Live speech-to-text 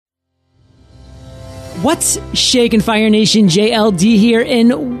What's shaking, Fire Nation? JLD here,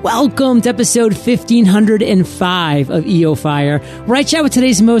 and welcome to episode 1505 of EO Fire, where I chat with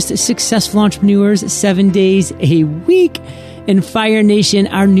today's most successful entrepreneurs 7 days a week. In Fire Nation,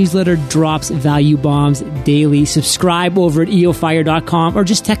 our newsletter drops value bombs daily. Subscribe over at eofire.com or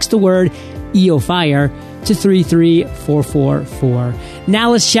just text the word EOFire to 33444.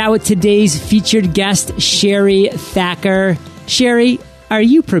 Now let's chat with today's featured guest, Sherry Thacker. Sherry, are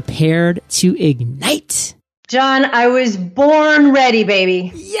you prepared to ignite? John, I was born ready,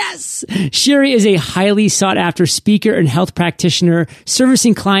 baby. Yes! Sherry is a highly sought after speaker and health practitioner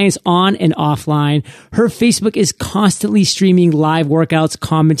servicing clients on and offline. Her Facebook is constantly streaming live workouts,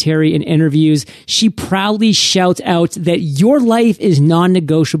 commentary, and interviews. She proudly shouts out that your life is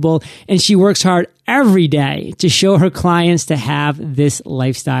non-negotiable, and she works hard every day to show her clients to have this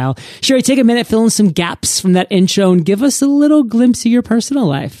lifestyle. Sherry, take a minute, fill in some gaps from that intro, and give us a little glimpse of your personal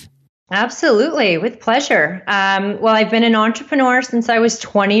life. Absolutely, with pleasure. Well, I've been an entrepreneur since I was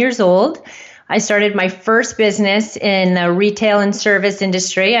 20 years old. I started my first business in the retail and service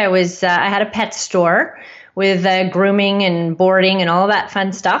industry. I had a pet store with grooming and boarding and all that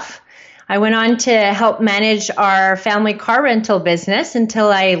fun stuff. I went on to help manage our family car rental business until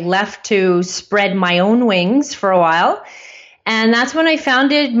I left to spread my own wings for a while. And that's when I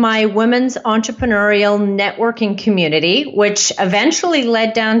founded my women's entrepreneurial networking community, which eventually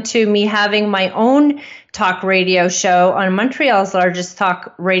led down to me having my own talk radio show on Montreal's largest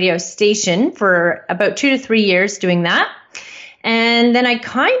talk radio station for about 2 to 3 years doing that. And then I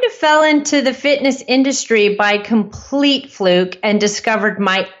kind of fell into the fitness industry by complete fluke and discovered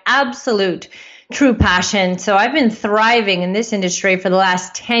my absolute true passion. So I've been thriving in this industry for the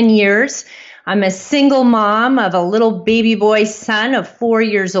last 10 years. I'm a single mom of a little baby boy son of 4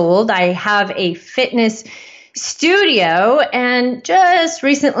 years old. I have a fitness studio, and just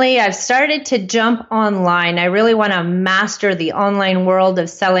recently I've started to jump online. I really want to master the online world of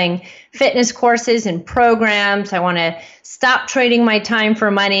selling fitness courses and programs. I want to stop trading my time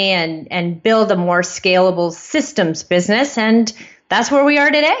for money and build a more scalable systems business, and that's where we are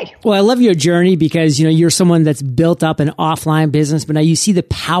today. Well, I love your journey because, you're someone that's built up an offline business, but now you see the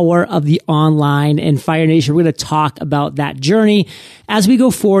power of the online. And Fire Nation, we're going to talk about that journey as we go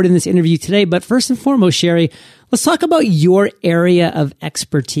forward in this interview today. But first and foremost, Sherry, let's talk about your area of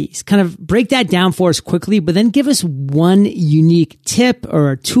expertise. Kind of break that down for us quickly, but then give us one unique tip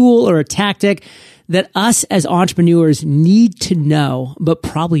or a tool or a tactic that us as entrepreneurs need to know, but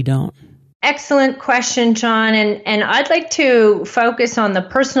probably don't. Excellent question, John. And I'd like to focus on the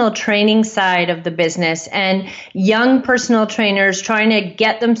personal training side of the business and young personal trainers trying to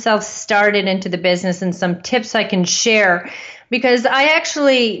get themselves started into the business and some tips I can share, because I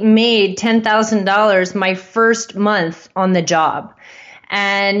actually made $10,000 my first month on the job.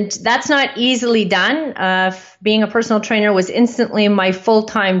 And that's not easily done. Being a personal trainer was instantly my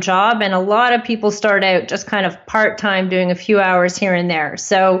full-time job. And a lot of people start out just kind of part-time doing a few hours here and there.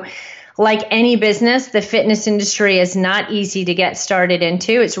 So like any business, the fitness industry is not easy to get started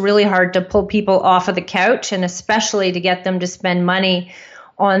into. It's really hard to pull people off of the couch, and especially to get them to spend money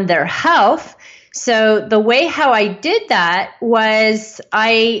on their health. So the way how I did that was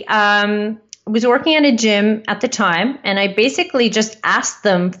I was working at a gym at the time, and I basically just asked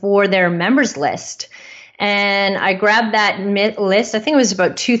them for their members list. And I grabbed that list. I think it was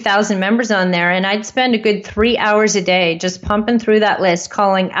about 2,000 members on there. And I'd spend a good 3 hours a day just pumping through that list,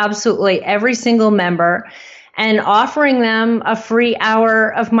 calling absolutely every single member and offering them a free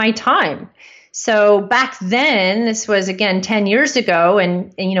hour of my time. So back then, this was, again, 10 years ago,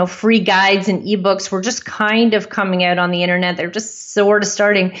 and free guides and ebooks were just kind of coming out on the internet. They're just sort of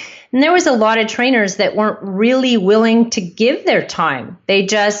starting. And there was a lot of trainers that weren't really willing to give their time. They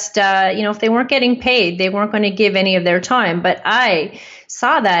just, if they weren't getting paid, they weren't going to give any of their time. But I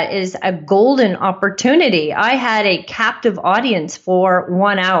saw that as a golden opportunity. I had a captive audience for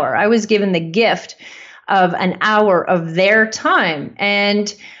 1 hour. I was given the gift of an hour of their time.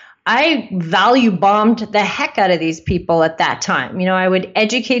 And I value bombed the heck out of these people at that time. I would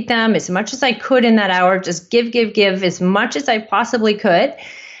educate them as much as I could in that hour, just give as much as I possibly could.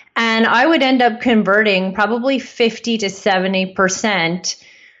 And I would end up converting probably 50 to 70%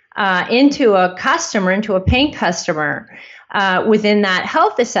 into a customer, into a paying customer within that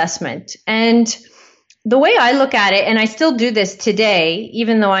health assessment. And the way I look at it, and I still do this today,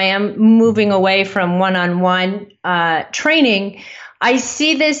 even though I am moving away from one-on-one training, I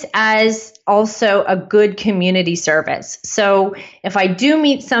see this as also a good community service. So if I do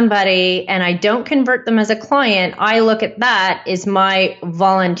meet somebody and I don't convert them as a client, I look at that as my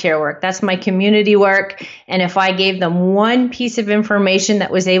volunteer work. That's my community work. And if I gave them one piece of information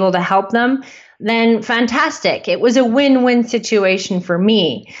that was able to help them, then fantastic. It was a win-win situation for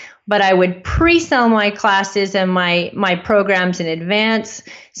me. But I would pre-sell my classes and my programs in advance.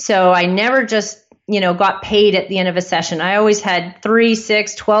 So I never just, got paid at the end of a session. I always had 3,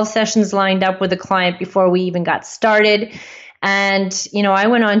 6, 12 sessions lined up with a client before we even got started. And, I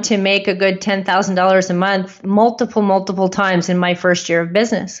went on to make a good $10,000 a month, multiple times in my first year of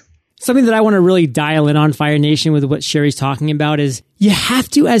business. Something that I want to really dial in on, Fire Nation, with what Sherry's talking about is you have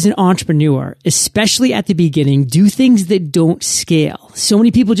to, as an entrepreneur, especially at the beginning, do things that don't scale. So many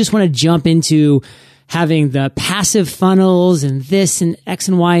people just want to jump into having the passive funnels and this and X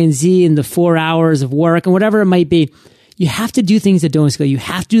and Y and Z and the 4 hours of work and whatever it might be. You have to do things that don't scale. You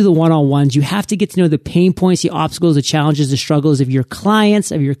have to do the one-on-ones. You have to get to know the pain points, the obstacles, the challenges, the struggles of your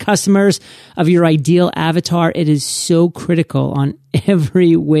clients, of your customers, of your ideal avatar. It is so critical on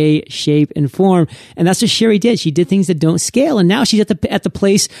every way, shape, and form. And that's what Sherry did. She did things that don't scale. And now she's at the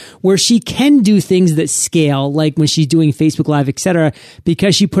place where she can do things that scale, like when she's doing Facebook Live, etc.,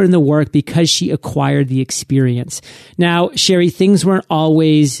 because she put in the work, because she acquired the experience. Now, Sherry, things weren't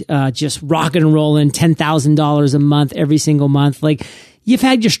always just rocking and rolling, $10,000 a month every single month. Like, you've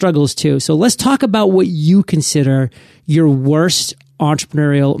had your struggles too. So let's talk about what you consider your worst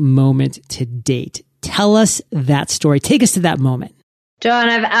entrepreneurial moment to date. Tell us that story. Take us to that moment. John,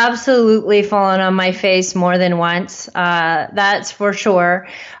 I've absolutely fallen on my face more than once. That's for sure.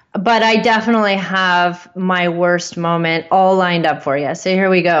 But I definitely have my worst moment all lined up for you. So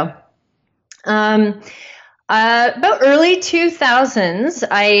here we go. About early 2000s,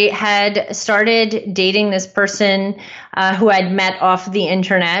 I had started dating this person who I'd met off the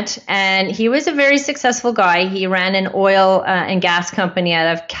internet, and he was a very successful guy. He ran an oil and gas company out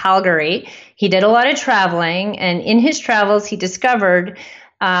of Calgary. He did a lot of traveling, and in his travels, he discovered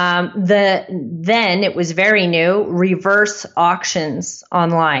then it was very new, reverse auctions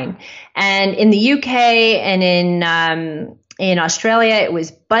online. And in the UK and in Australia, it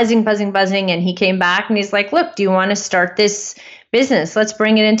was buzzing. And he came back and he's like, look, do you want to start this business? Let's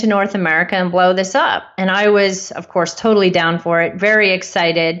bring it into North America and blow this up. And I was, of course, totally down for it, very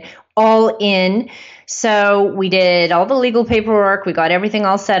excited, all in. So we did all the legal paperwork. We got everything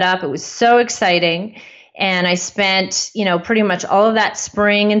all set up. It was so exciting. And I spent, pretty much all of that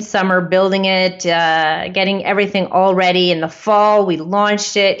spring and summer building it, getting everything all ready. In the fall, we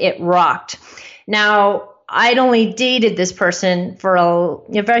launched it. It rocked. Now, I'd only dated this person for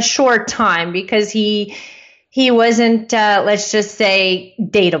a very short time because he wasn't, let's just say,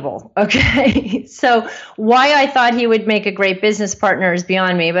 dateable. Okay. So why I thought he would make a great business partner is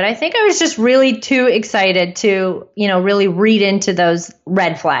beyond me. But I think I was just really too excited to, really read into those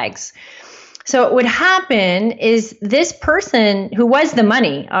red flags. So what would happen is this person who was the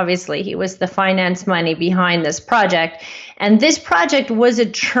money, obviously, he was the finance money behind this project. And this project was a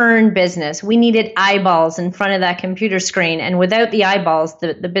churn business. We needed eyeballs in front of that computer screen. And without the eyeballs,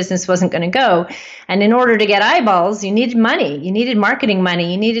 the business wasn't going to go. And in order to get eyeballs, you needed money. You needed marketing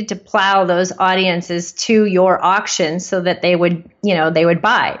money. You needed to plow those audiences to your auction so that they would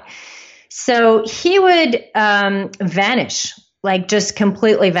buy. So he would vanish. Like just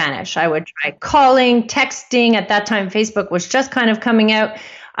completely vanish. I would try calling, texting. At that time, Facebook was just kind of coming out.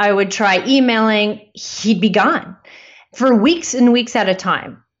 I would try emailing. He'd be gone for weeks and weeks at a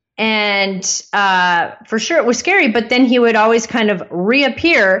time. And for sure, it was scary. But then he would always kind of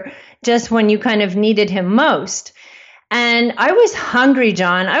reappear just when you kind of needed him most. And I was hungry,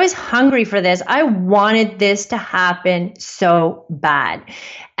 John. I was hungry for this. I wanted this to happen so bad.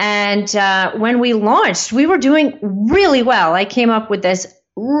 And when we launched, we were doing really well. I came up with this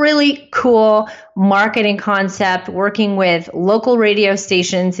really cool marketing concept, working with local radio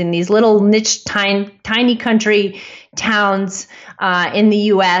stations in these little niche, tiny country towns in the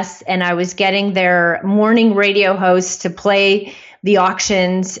U.S. And I was getting their morning radio hosts to play the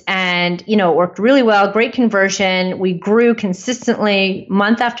auctions, and it worked really well. Great conversion. We grew consistently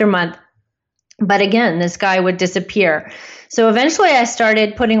month after month. But again, this guy would disappear. So eventually I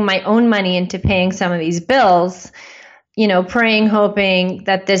started putting my own money into paying some of these bills, praying, hoping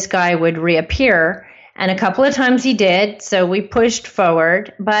that this guy would reappear. And a couple of times he did. So we pushed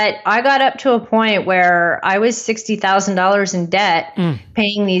forward. But I got up to a point where I was $60,000 in debt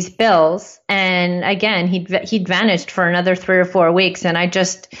paying these bills. And again, he'd vanished for another 3 or 4 weeks. And I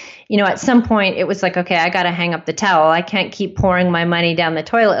just, at some point it was like, okay, I got to hang up the towel. I can't keep pouring my money down the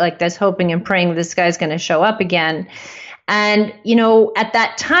toilet like this, hoping and praying this guy's going to show up again. And, at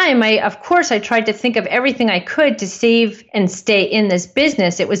that time, I tried to think of everything I could to save and stay in this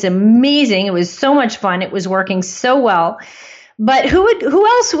business. It was amazing. It was so much fun. It was working so well. But who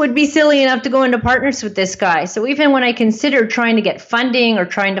else would be silly enough to go into partners with this guy? So even when I considered trying to get funding or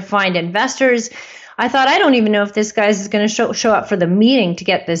trying to find investors, I thought, I don't even know if this guy is going to show up for the meeting to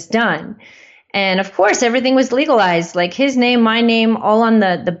get this done. And of course, everything was legalized, like his name, my name, all on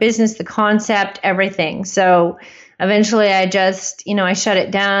the business, the concept, everything. So eventually I just, I shut it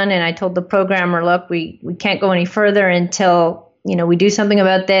down and I told the programmer, look, we can't go any further until, we do something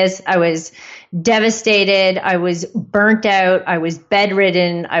about this. I was devastated. I was burnt out. I was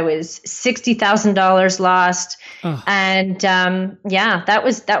bedridden. I was $60,000 lost. Oh. And that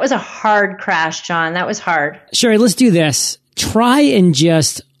was a hard crash, John. That was hard. Sherry, let's do this. Try in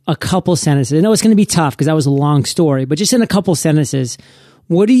just a couple sentences. I know it's going to be tough because that was a long story, but just in a couple sentences,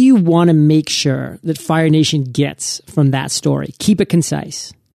 what do you want to make sure that Fire Nation gets from that story? Keep it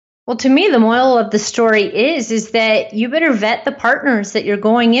concise. Well, to me, the moral of the story is that you better vet the partners that you're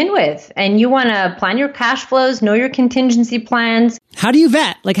going in with, and you want to plan your cash flows, know your contingency plans. How do you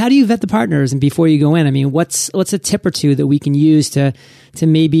vet? How do you vet the partners and before you go in? I mean, what's a tip or two that we can use to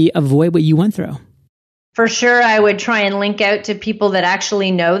maybe avoid what you went through? For sure, I would try and link out to people that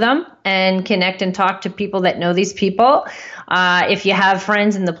actually know them and connect and talk to people that know these people. If you have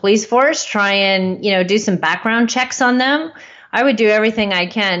friends in the police force, try and, do some background checks on them. I would do everything I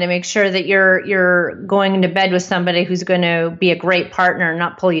can to make sure that you're going into bed with somebody who's going to be a great partner and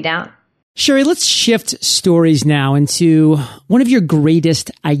not pull you down. Sherry, let's shift stories now into one of your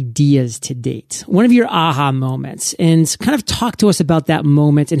greatest ideas to date, one of your aha moments, and kind of talk to us about that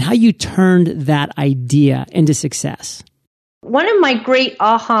moment and how you turned that idea into success. One of my great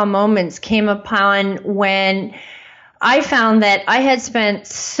aha moments came upon when I found that I had spent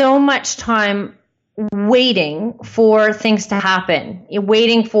so much time waiting for things to happen,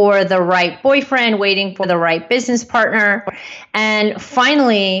 waiting for the right boyfriend, waiting for the right business partner. And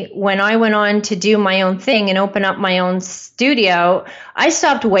finally, when I went on to do my own thing and open up my own studio, I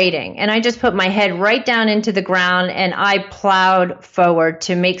stopped waiting and I just put my head right down into the ground and I plowed forward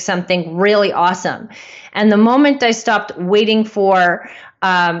to make something really awesome. And the moment I stopped waiting for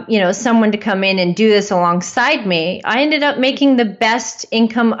someone to come in and do this alongside me, I ended up making the best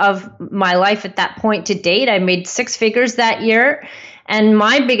income of my life at that point to date. I made 6 figures that year. And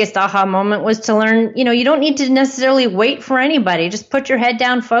my biggest aha moment was to learn, you don't need to necessarily wait for anybody. Just put your head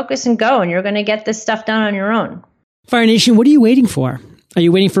down, focus, and go. And you're going to get this stuff done on your own. Fire Nation, what are you waiting for? Are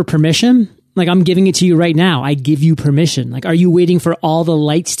you waiting for permission? I'm giving it to you right now. I give you permission. are you waiting for all the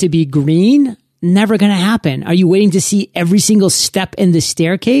lights to be green? Never going to happen. Are you waiting to see every single step in the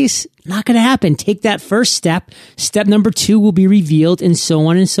staircase? Not going to happen. Take that first step. Step number 2 will be revealed, and so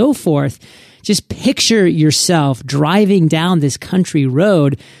on and so forth. Just picture yourself driving down this country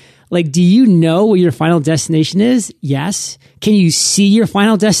road. Do you know where your final destination is? Yes. Can you see your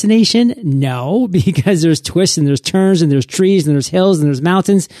final destination? No, because there's twists and there's turns and there's trees and there's hills and there's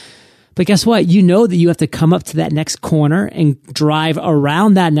mountains. But guess what? You know that you have to come up to that next corner and drive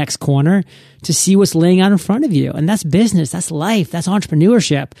around that next corner to see what's laying out in front of you. And that's business. That's life. That's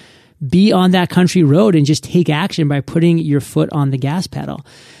entrepreneurship. Be on that country road and just take action by putting your foot on the gas pedal.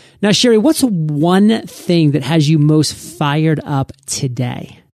 Now, Sherry, what's one thing that has you most fired up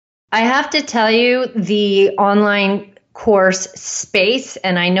today? I have to tell you, the online course space,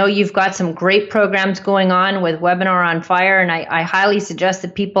 and I know you've got some great programs going on with Webinar on Fire, and I highly suggest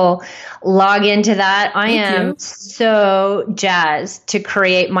that people log into that. I am so jazzed to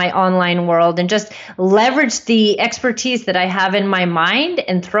create my online world and just leverage the expertise that I have in my mind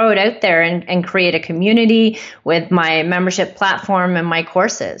and throw it out there and create a community with my membership platform and my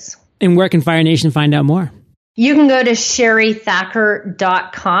courses. And where can Fire Nation find out more? You can go to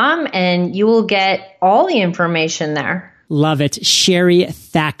sherrythacker.com and you will get all the information there. Love it.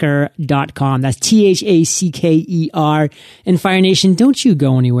 sherrythacker.com. That's Thacker. And Fire Nation, don't you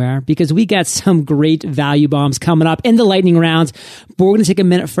go anywhere because we got some great value bombs coming up in the lightning round. But we're going to take a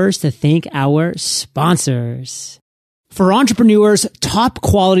minute first to thank our sponsors. For entrepreneurs, top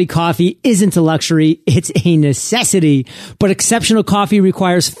quality coffee isn't a luxury, it's a necessity. But exceptional coffee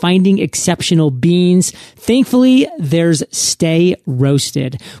requires finding exceptional beans. Thankfully, there's Stay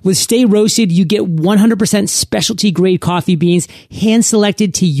Roasted. With Stay Roasted, you get 100% specialty grade coffee beans,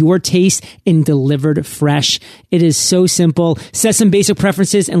 hand-selected to your taste and delivered fresh. It is so simple. Set some basic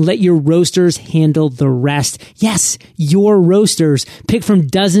preferences and let your roasters handle the rest. Yes, your roasters. Pick from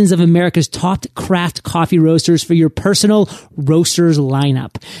dozens of America's top craft coffee roasters for your personal personal roaster's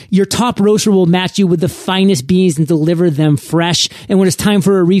lineup. Your top roaster will match you with the finest beans and deliver them fresh. And when it's time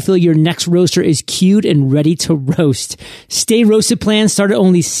for a refill, your next roaster is queued and ready to roast. Stay Roasted plans start at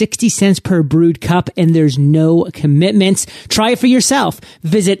only 60 cents per brewed cup, and there's no commitments. Try it for yourself.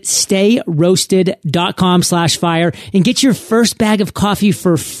 Visit stayroasted.com/fire and get your first bag of coffee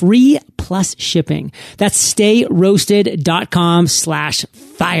for free plus shipping. That's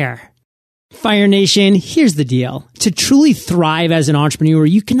stayroasted.com/fire. Fire Nation, here's the deal. To truly thrive as an entrepreneur,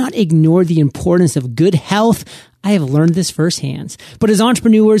 you cannot ignore the importance of good health. I have learned this firsthand. But as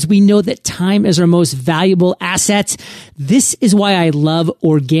entrepreneurs, we know that time is our most valuable asset. This is why I love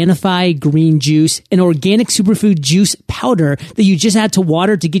Organifi Green Juice, an organic superfood juice powder that you just add to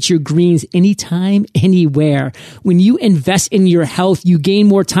water to get your greens anytime, anywhere. When you invest in your health, you gain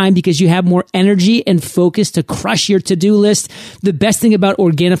more time because you have more energy and focus to crush your to-do list. The best thing about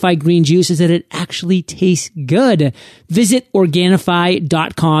Organifi Green Juice is that it actually tastes good. Visit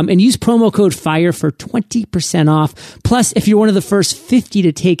Organifi.com and use promo code FIRE for 20% off. Plus, if you're one of the first 50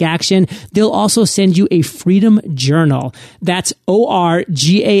 to take action, they'll also send you a Freedom Journal. That's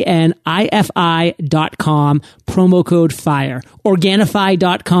Organifi.com, promo code FIRE.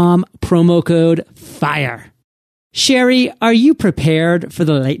 Organifi.com, promo code FIRE. Sherry, are you prepared for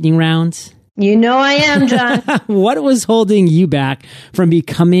the lightning round? You know I am, John. What was holding you back from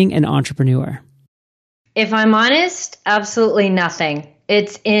becoming an entrepreneur? If I'm honest, absolutely nothing.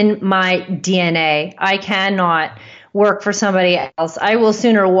 It's in my DNA. I cannot work for somebody else. I will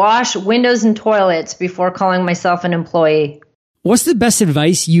sooner wash windows and toilets before calling myself an employee. What's the best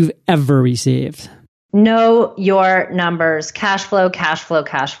advice you've ever received? Know your numbers. Cash flow, cash flow,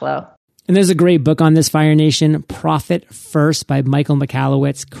 cash flow. And there's a great book on this, Fire Nation, Profit First by Michael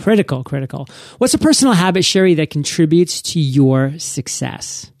Michalowicz. Critical. What's a personal habit, Sherry, that contributes to your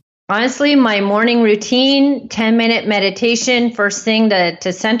success? Honestly, my morning routine, 10-minute meditation, first thing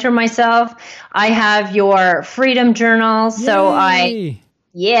to center myself. I have your Freedom Journal. So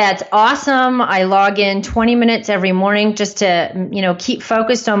it's awesome. I log in 20 minutes every morning just to, keep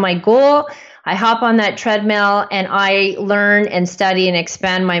focused on my goal. I hop on that treadmill and I learn and study and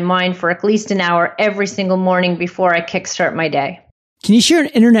expand my mind for at least an hour every single morning before I kickstart my day. Can you share an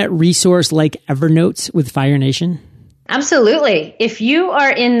internet resource like Evernote with Fire Nation? Absolutely. If you are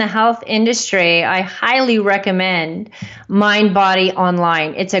in the health industry, I highly recommend MindBody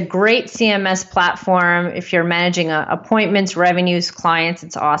Online. It's a great CMS platform. If you're managing appointments, revenues, clients,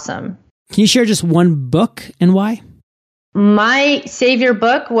 it's awesome. Can you share just one book and why? My savior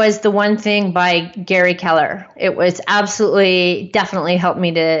book was The One Thing by Gary Keller. It was definitely helped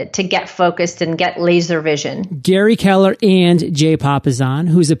me to get focused and get laser vision. Gary Keller and Jay Papasan,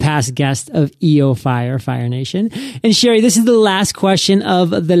 who's a past guest of EO Fire Nation. And Sherry, this is the last question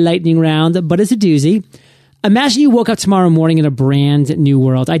of the lightning round, but it's a doozy. Imagine you woke up tomorrow morning in a brand new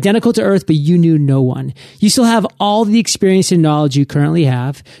world, identical to Earth, but you knew no one. You still have all the experience and knowledge you currently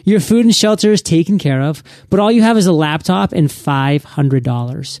have. Your food and shelter is taken care of, but all you have is a laptop and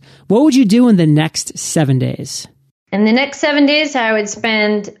 $500. What would you do in the next 7 days? In the next 7 days, I would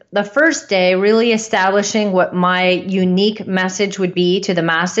spend the first day really establishing what my unique message would be to the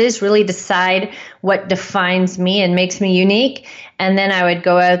masses, really decide what defines me and makes me unique. And then I would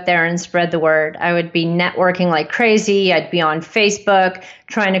go out there and spread the word. I would be networking like crazy. I'd be on Facebook,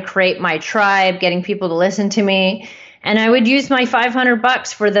 trying to create my tribe, getting people to listen to me. And I would use my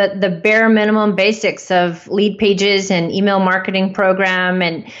 $500 for the bare minimum basics of lead pages and email marketing program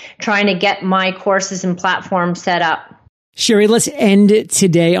and trying to get my courses and platforms set up. Sherry, let's end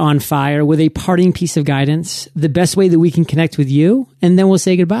today on fire with a parting piece of guidance, the best way that we can connect with you, and then we'll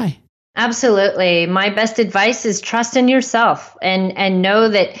say goodbye. Absolutely. My best advice is trust in yourself and know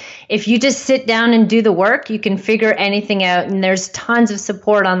that if you just sit down and do the work, you can figure anything out. And there's tons of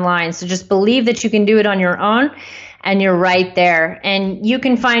support online. So just believe that you can do it on your own. And you're right there. And you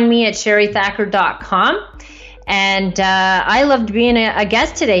can find me at sherrythacker.com. And I loved being a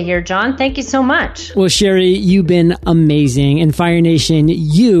guest today here, John. Thank you so much. Well, Sherry, you've been amazing. And Fire Nation,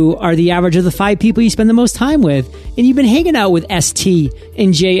 you are the average of the 5 people you spend the most time with. And you've been hanging out with ST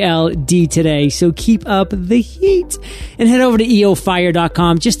and JLD today. So keep up the heat. And head over to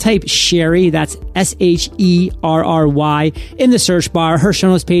eofire.com. Just type Sherry, that's SHERRY, in the search bar. Her show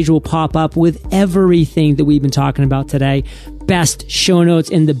notes page will pop up with everything that we've been talking about today. Best show notes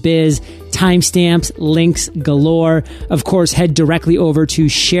in the biz, timestamps, links galore. Of course, head directly over to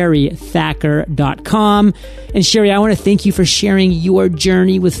sherrythacker.com. And Sherry, I want to thank you for sharing your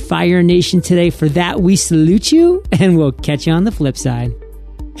journey with Fire Nation today. For that, we salute you, and we'll catch you on the flip side.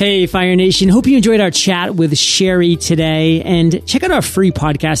 Hey, Fire Nation. Hope you enjoyed our chat with Sherry today. And check out our free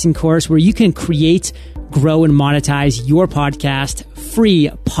podcasting course where you can create, grow and monetize your podcast,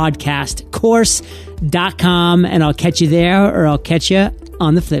 freepodcastcourse.com. And I'll catch you there, or I'll catch you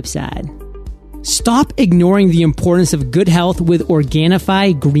on the flip side. Stop ignoring the importance of good health with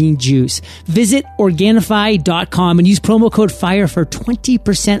Organifi green juice. Visit Organifi.com and use promo code FIRE for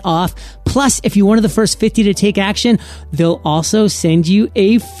 20% off. Plus, if you're one of the first 50 to take action, they'll also send you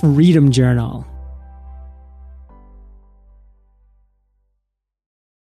a Freedom Journal.